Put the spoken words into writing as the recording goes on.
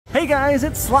Hey guys,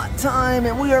 it's slot time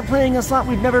and we are playing a slot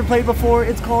we've never played before.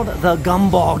 It's called the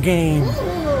Gumball Game.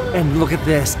 And look at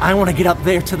this, I want to get up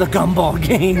there to the Gumball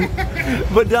Game.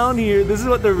 But down here, this is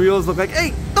what the reels look like.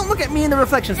 Hey, don't look at me in the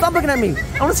reflection, stop looking at me.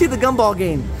 I want to see the Gumball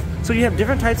Game. So you have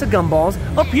different types of gumballs.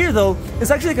 Up here though,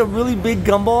 it's actually like a really big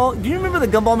gumball. Do you remember the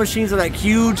gumball machines are like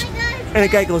huge? And the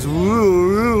guy goes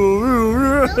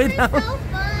right down.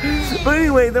 But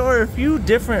anyway, there are a few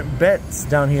different bets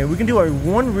down here. We can do our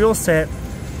one reel set,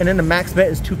 and then the max bet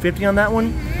is 250 on that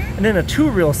one, and then a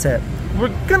 2 reel set. We're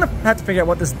gonna have to figure out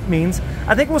what this means.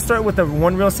 I think we'll start with the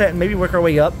 1 reel set and maybe work our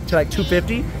way up to like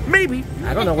 250. Maybe.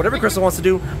 I don't know, whatever Crystal wants to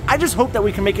do. I just hope that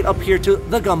we can make it up here to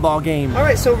the Gumball Game. All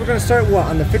right, so we're gonna start what,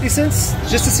 on the 50 cents?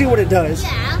 Just to see what it does.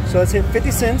 Yeah. So let's hit 50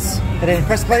 cents and then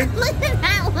press play. Look at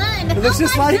that one. It looks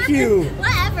just like you.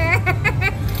 Whatever.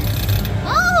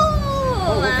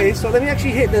 Oh, okay, so let me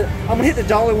actually hit the, I'm gonna hit the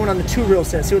dollar one on the 2 reel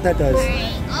set, see what that does.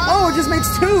 Oh, it just makes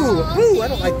 2. Ooh, I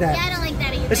don't like that. Yeah, I don't like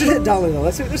that either. Let's just hit dollar though.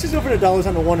 Let's just go for the dollars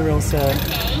on the 1 reel set.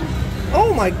 Okay.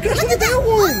 Oh my gosh, look at that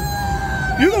one!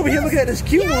 You're over here looking at this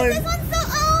cute one. This one's so,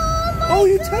 oh my Oh,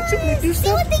 you touch it when they do stuff?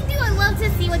 See what they do, I love to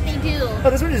see what they do. Oh,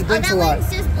 this one just blinks a lot. That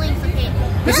one just blinks, okay.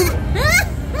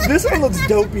 This one looks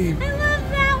dopey. I love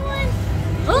that one.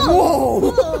 Oh.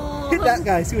 Whoa! Hit that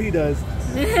guy, see what he does.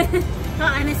 Oh,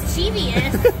 I'm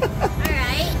mischievous.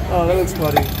 Alright. Oh, that looks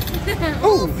funny.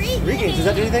 Oh, free games. Does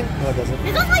that do anything? No, it doesn't.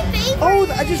 This one's my favorite. Oh,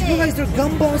 I just realized there are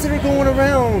gumballs that are going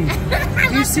around.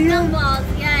 Do you see them? Gumballs,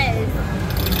 yes.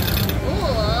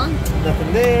 Ooh.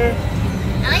 Nothing there.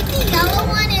 I like the yellow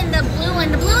one and the blue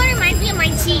one. The blue one reminds me of my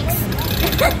cheeks.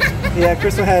 Yeah,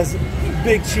 Crystal has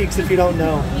big cheeks if you don't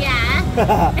know.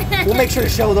 Yeah. We'll make sure to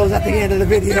show those at the end of the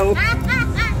video.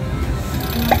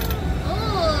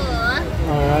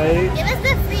 Alright. Give us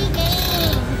the free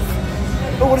games.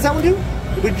 Oh, what does that one do?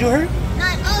 What did you hurt?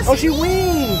 Oh, she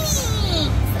wings.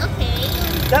 Okay.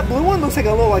 That blue one looks like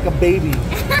a little like a baby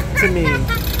to me.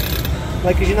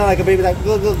 Like, cause you know, like a baby like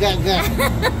go go go go.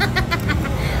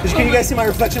 Can you guys see my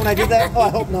reflection when I did that? Oh, I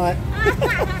hope not.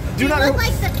 Do not.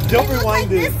 Don't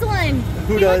rewind it. This one.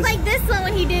 Who does? You look like this one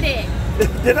when he did it.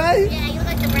 Did I? Yeah, you look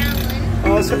like the brown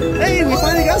one. Oh, so, hey, we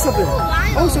finally got something.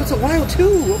 Oh, so it's a wild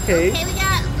too. Okay. Okay, we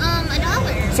got $1.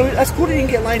 So that's cool that you can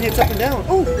get line hits up and down.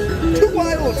 Oh, 2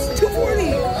 wilds,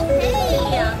 240. Okay.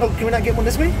 Oh, can we not get one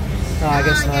this way? No, I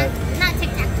guess not. Not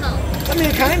tic-tac-toe. I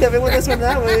mean, kind of. It went this one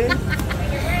that way. Alright.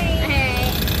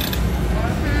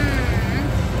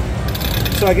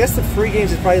 So I guess the free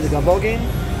games is probably the Gumball Game.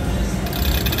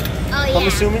 Oh, yeah. I'm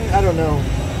assuming. I don't know.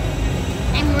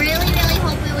 I'm really, really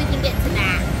hoping we can get to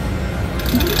that.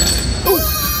 Oh,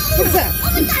 what is that? Oh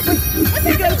my gosh! What's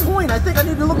You got a coin. I think I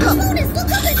need to look up. Look up,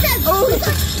 it says. Oh,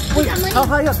 wait, how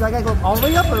high up? Do I gotta go all the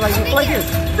way up or like here?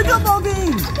 The Gumball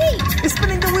Game! Okay. It's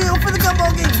spinning the wheel for the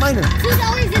Gumball Game. Minor.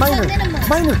 $2 is Minor. the minimum.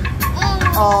 Minor.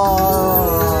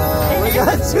 Oh. We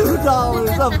got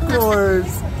 $2, of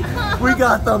course. We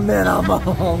got the minimum.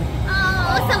 Oh,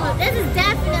 so this is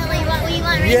definitely what we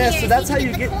want right here. Yeah, so that's how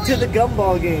you get to the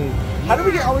Gumball Game. How do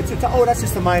we get all the way to the top? Oh, that's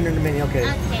just the minor in the mini. Okay.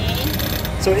 Okay.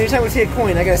 So anytime we see a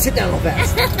coin, I gotta sit down real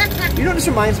fast. You know what this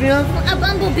reminds me of? A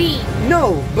bumblebee.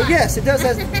 No, but yes, it does.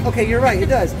 Okay, you're right, it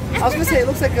does. I was gonna say it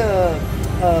looks like a.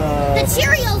 The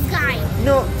Cheerios guy.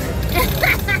 No.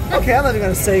 Okay, I'm not even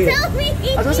gonna say it. Tell me.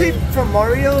 I was gonna say from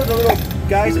Mario, the little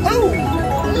guys. Oh!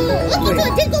 Ooh, look,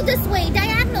 it did go this way,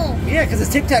 diagonal. Yeah, because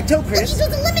it's tic-tac-toe, Chris. Look,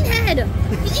 he does a lemon head.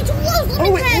 He loves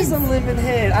lemon it is a lemon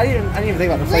head. I didn't even think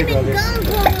about the flavor of it. Lemon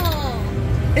gumball.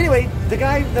 Anyway, the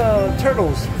guy, the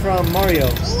turtles from Mario.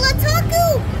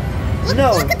 Lataku.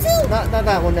 No, Lakatu. not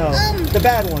that one. No, the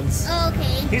bad ones. Oh,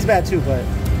 okay. He's bad too, but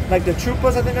like the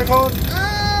Troopas, I think they're called.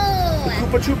 Oh. The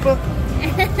Koopa Troopa. I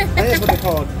think that's what they're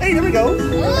called. Hey, there we go.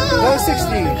 Oh,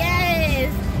 60. Yes.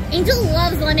 Angel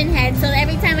loves lemon heads, so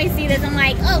every time I see this, I'm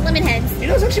like, oh, lemon heads. You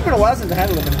know, it's actually been a while since I had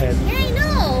a lemon head. Yeah, I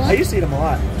know. I used to eat them a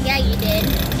lot. Yeah, you did.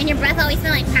 And your breath always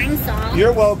smelled like pine sol.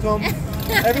 You're welcome.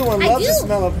 Everyone loves the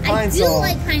smell of pine sol.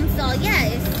 I do like pine sol,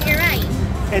 yes. You're right.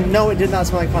 And no, it did not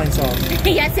smell like pine sol.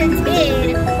 Yes, it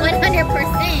did.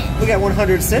 100%. We got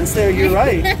 100 cents there, you're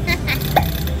right.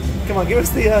 Come on, give us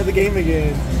the game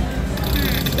again.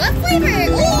 What flavor?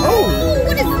 Oh,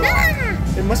 what is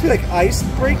that? It must be like ice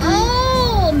breaking.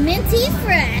 Oh, minty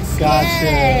fresh. Gotcha.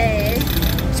 Yes.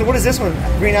 So what is this one?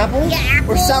 Green apple? Yeah,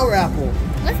 apple. Or sour apple?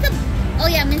 What's the... Oh,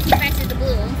 yeah, minty fresh is the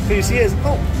blue. So you see it?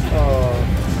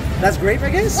 That's grape, I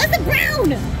guess? What's the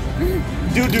brown?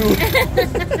 Doo-doo.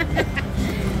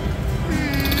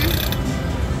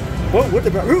 What? What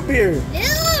the root beer? Ew.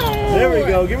 There we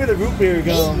go. Give me the root beer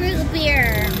gum. Root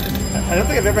beer. I don't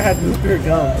think I've ever had root beer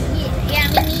gum. Yeah,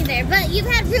 me neither. But you've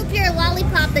had root beer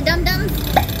lollipop, the dum-dums?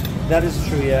 That is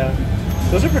true, yeah.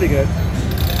 Those are pretty good.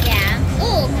 Yeah.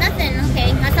 Oh, nothing.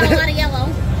 Okay, I saw a lot of yellow.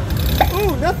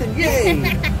 Ooh, nothing. Yay.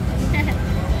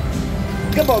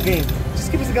 Gumball game.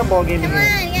 Just give us a gumball game. Come on,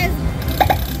 yes.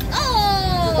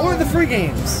 Oh. Or the free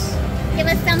games. Give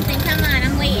us something. Come on,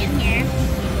 I'm waiting here.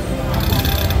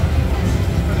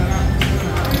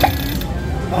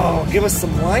 Oh, give us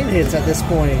some line hits at this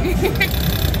point.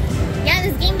 Yeah,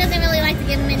 this game doesn't really like to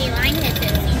give many line hits.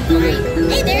 It seems like.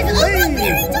 Hey, there's root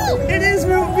beer too. It is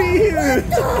root beer.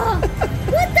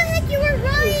 What the heck? You were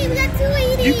right. We got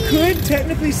 280. You could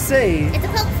technically say it's a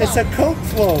Coke float. It's a Coke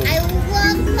float. I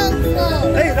love Coke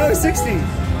float. Hey,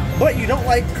 $1.60. But you don't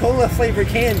like cola flavored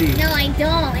candy. No, I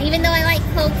don't. Even though I like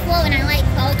Coke float and I like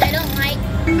Coke, I don't like.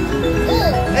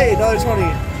 Ooh. Hey,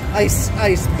 $1.20.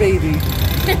 Ice, baby.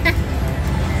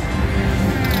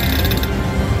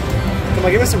 Come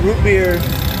on, give us a root beer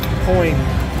coin.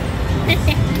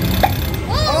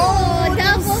 Oh,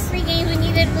 double free games. We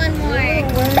needed one more. No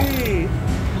way.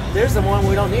 There's the one.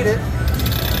 We don't need it.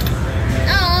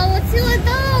 Oh, 2 of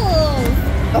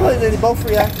those. Oh, they both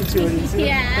reacted to it. See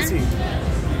Yeah. Let's see.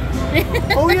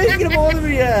 Oh yeah, you get them all to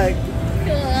react.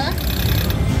 Cool.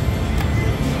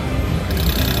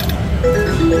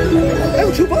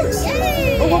 Oh, $2.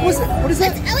 Yay. Oh, what was it? What is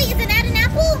that? Oh wait, is it an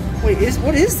apple? Wait,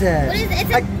 what is that? What is it?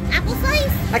 It's an apple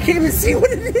slice? I can't even see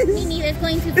what it is. Me neither. It's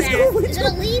going too It's fast. going Is it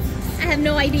a leaf? I have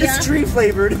no idea. It's tree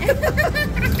flavored.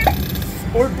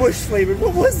 Or bush flavored.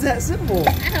 What was that symbol?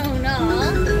 I don't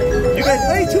know. You guys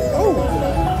play too?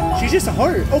 Oh, she's just a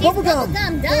heart. Oh, bubblegum.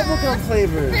 Bubblegum, duh. Bubblegum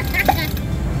flavor.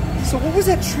 So what was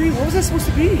that tree? What was that supposed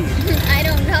to be? I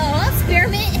don't know.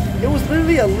 Spearmint? It was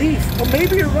literally a leaf. Well,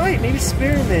 maybe you're right. Maybe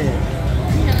spearmint.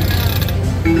 I don't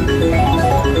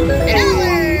know.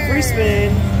 Hey, free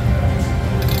spin.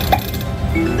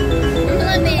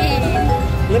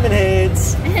 Lemon. Lemon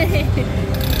heads.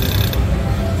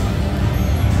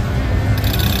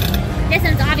 This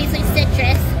one's obviously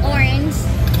citrus. Orange.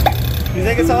 You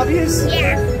think it's obvious?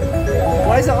 Yeah.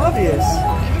 Why is it obvious?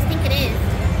 I just think it is.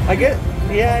 I get.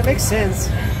 Yeah, it makes sense.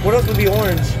 What else would be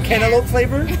orange? Cantaloupe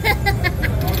flavor?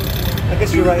 I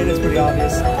guess you're right. It is pretty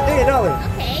obvious. Hey, $1.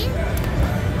 Okay.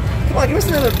 Come on, give us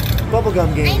another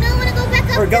bubblegum game. I know. I want to go back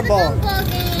up Or to gumball. the gumball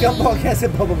game. Gumball, can't say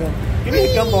bubblegum. Give me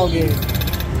a gumball game.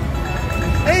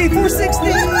 Hey, $4.60!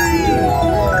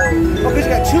 Oh, because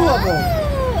you got 2 of them.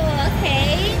 Oh,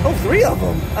 okay. Oh, 3 of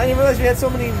them. I didn't realize we had so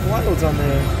many wilds on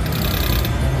there.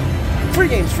 Free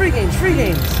games, free games, free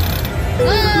games.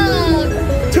 Oh,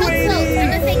 Coke 280. float. I'm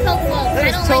gonna say Coke float. That I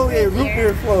is don't totally like a root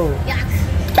beer float. Yuck.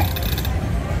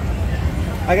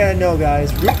 I gotta know,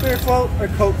 guys. Root beer float or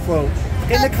Coke float?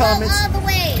 In the Coke comments, float all the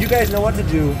way. you guys know what to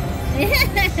do.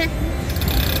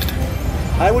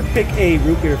 I would pick a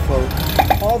root beer float.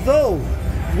 Although,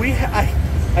 I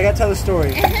gotta tell the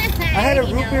story. I had a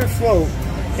root beer float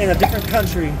in a different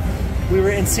country. We were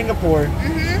in Singapore.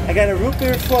 I got a root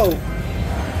beer float,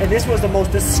 and this was the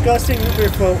most disgusting root beer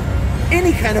float,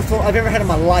 any kind of float I've ever had in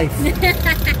my life.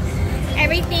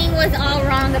 Everything was all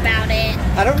wrong about it.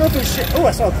 I don't know if it's oh,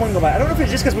 I saw a coin go by. I don't know if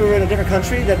it's just because we were in a different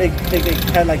country that they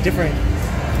had like different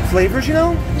flavors, you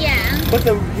know? Yeah. But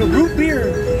the root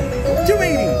beer,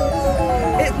 $2.80.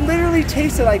 It literally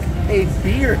tasted like a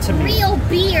beer to me. Real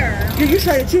beer. You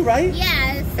tried it too, right?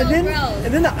 Yeah, it's so and gross.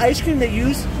 then the ice cream they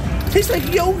used tastes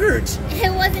like yogurt.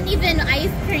 It wasn't even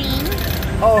ice cream.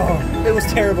 Oh, it was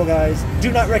terrible, guys.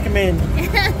 Do not recommend.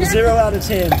 0 out of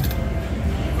 10.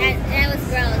 That was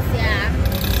gross, yeah.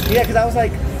 Yeah, because I was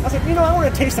like, you know, I want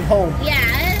to taste of home. Yeah,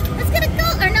 let's get a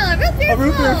Coke, or no, a root beer A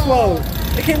root beer float.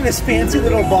 It came in this fancy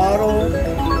little bottle,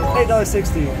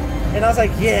 $8.60. And I was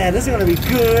like, yeah, this is going to be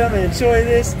good. I'm going to enjoy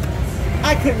this.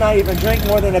 I could not even drink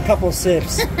more than a couple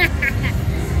sips.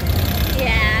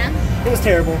 Yeah. It was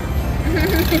terrible.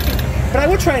 But I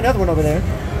would try another one over there.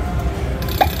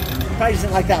 Probably just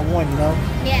didn't like that one, you know?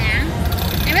 Yeah.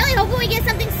 I'm really hoping we get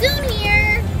something soon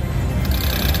here.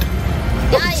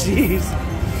 Oh, jeez.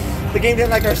 The game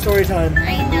didn't like our story time.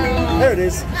 I know. There it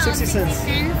is. Oh, 60 cents.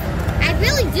 I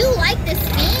really do like this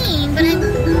game, but I'm...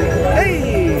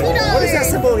 Hey! $2. What is that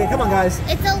symbol again? Come on, guys.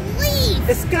 It's a leaf.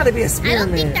 It's got to be a I don't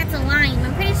spearmint. think that's a lime.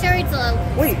 I'm pretty sure it's a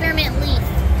spearmint leaf.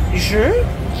 You sure?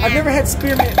 Yeah. I've never had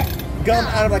spearmint gum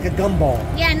out of like a gumball.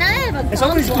 Yeah, not out of a It's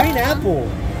always green apple.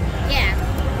 Yeah.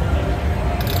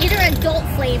 These are adult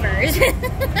flavors.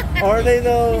 Are they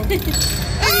though?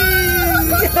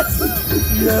 Yes!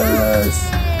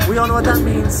 Yes! We all know what that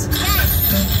means.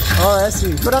 Yes. Oh, I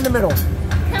see. Put on the middle.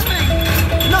 Come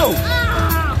on. No!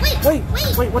 Oh, wait.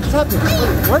 Wait, what just happened?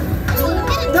 Wait, what? Oh,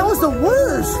 you did it That was the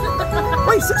worst.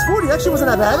 Wait, 640 actually wasn't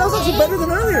that bad. That was actually better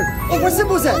than earlier. Oh, what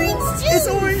symbol is that? Orange juice. It's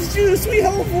orange juice. Sweet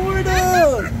Home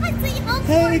Florida. Sweet Home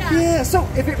Heck Florida. yeah. So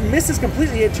if it misses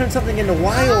completely, it turns something into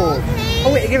wild. Okay.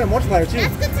 Oh wait, it gave a multiplier too.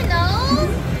 That's good to know.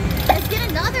 Let's get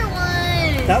another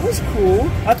one. That was cool.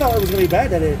 I thought it was going to be bad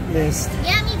that it missed.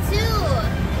 Yeah, me too.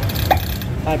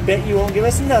 I bet you won't give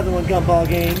us another one, Gumball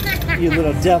Game. You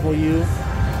little devil, you.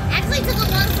 Actually, it took a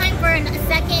long time for a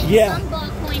second gumball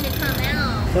coin to come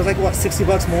out. So it was like, what, 60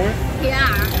 bucks more? Yeah.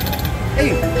 Hey,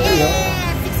 there you go.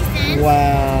 Yeah, 60 cents.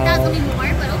 Wow. That was going to be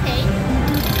more, but okay.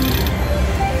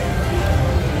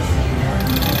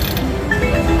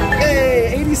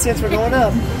 Hey, 80 cents for going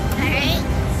up. Alright.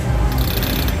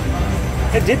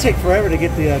 It did take forever to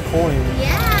get the coin.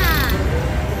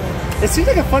 Yeah. It seems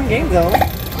like a fun game, though. Ooh.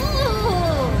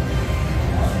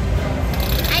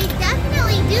 I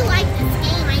definitely do like this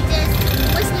game. I just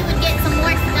wish we would get some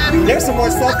more stuff. There's some more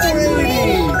stuff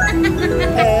already.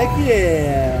 Heck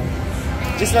yeah.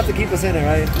 Just enough to keep us in it,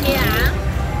 right? Yeah.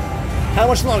 How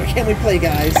much longer can we play,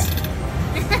 guys?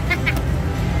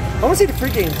 I want to see the free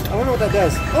games. I wonder what that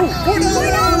does. Oh, $4!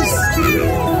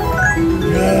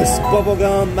 Yes,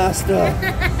 bubblegum master.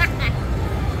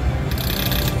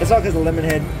 It's all because of Lemon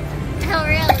Head. Oh,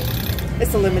 really?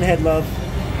 It's the Lemon Head love.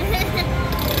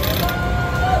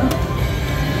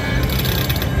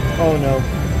 Oh no.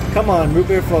 Come on, root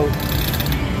beer float.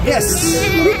 Yes!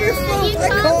 Root beer float! I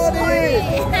caught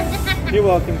it! You're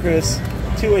welcome, Chris.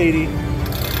 $2.80.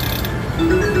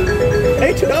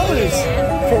 Hey, $2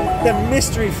 for the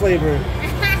mystery flavor.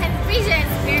 Pretty sure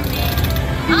it's spearmint.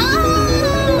 Oh!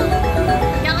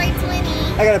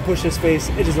 $1.20. I gotta push his face.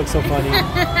 It just looks so funny.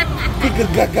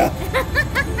 Gaga.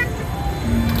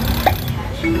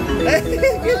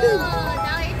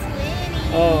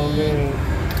 $1.20. Oh man.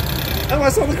 Oh, I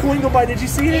saw the coin go by. Did you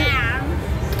see it? Yeah.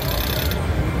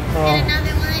 Oh. And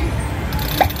another one.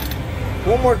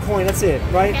 One more coin. That's it,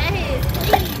 right? Yes,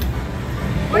 please.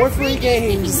 More free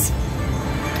games.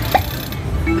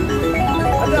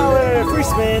 $1 free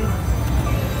spin.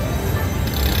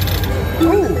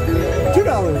 Ooh,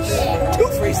 $2. 2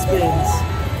 free spins.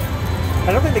 I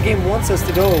don't think the game wants us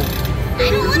to go. I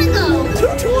don't want to go.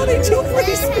 220, 2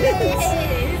 free spins. Yes.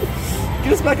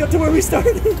 Get us back up to where we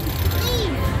started. Please.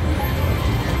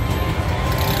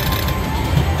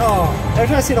 Oh, every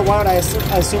time I see the wild, I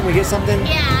assume we get something.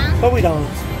 Yeah. But we don't.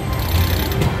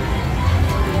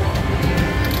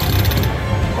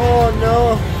 Oh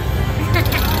no.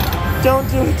 Don't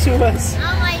do it to us. Oh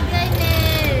my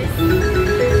goodness.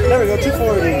 There we go,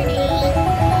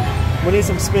 240. We need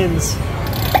some spins.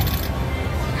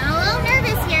 I'm a little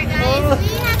nervous here, guys.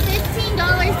 We have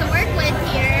 $15 to work with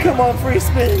here. Come on, free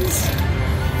spins.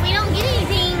 If we don't get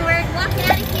anything, we're walking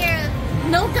out of here with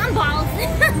no gumballs.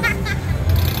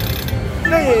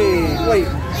 Hey, wait.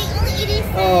 Wait, only 80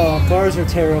 cents. Oh, bars are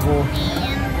terrible.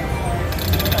 Man.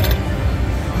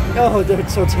 Oh, they're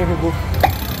so terrible.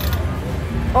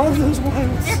 All of those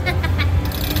wilds.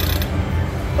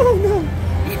 Oh no.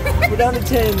 We're down to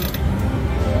 10. No.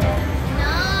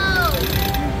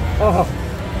 Oh.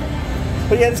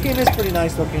 But yeah, this game is pretty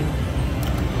nice looking.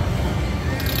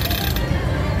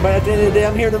 But at the end of the day,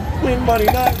 I'm here to win money,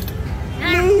 not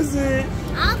lose it.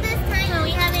 All this time and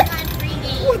we haven't got free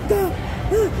games. What the?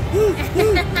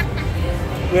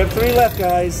 We have 3 left,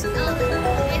 guys. Oh,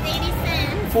 with 80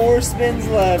 cents. 4 spins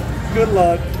left. Good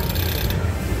luck.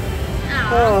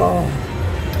 Oh.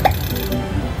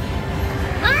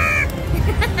 Ah!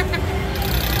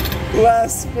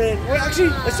 Last spin. Well, actually,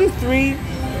 let's do 3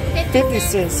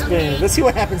 50-cent spins. Okay. Let's see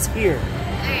what happens here.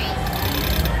 Alright.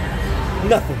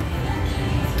 Nothing.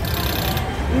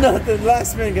 Nothing.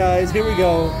 Last spin, guys. Here we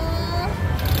go.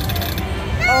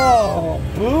 Oh, I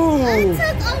boo.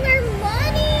 took all their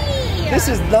money. This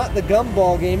is not the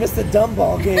gumball game. It's the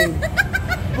dumball game.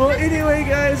 Well, anyway,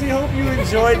 guys, we hope you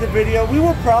enjoyed the video. We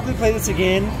will probably play this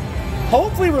again.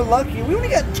 Hopefully, we're lucky. We only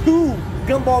got 2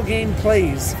 gumball game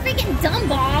plays. Freaking dumb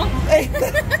ball. Hey.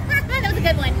 That was a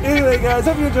good one. Anyway, guys,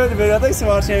 hope you enjoyed the video. Thanks for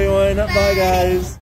watching, everyone. Bye, guys.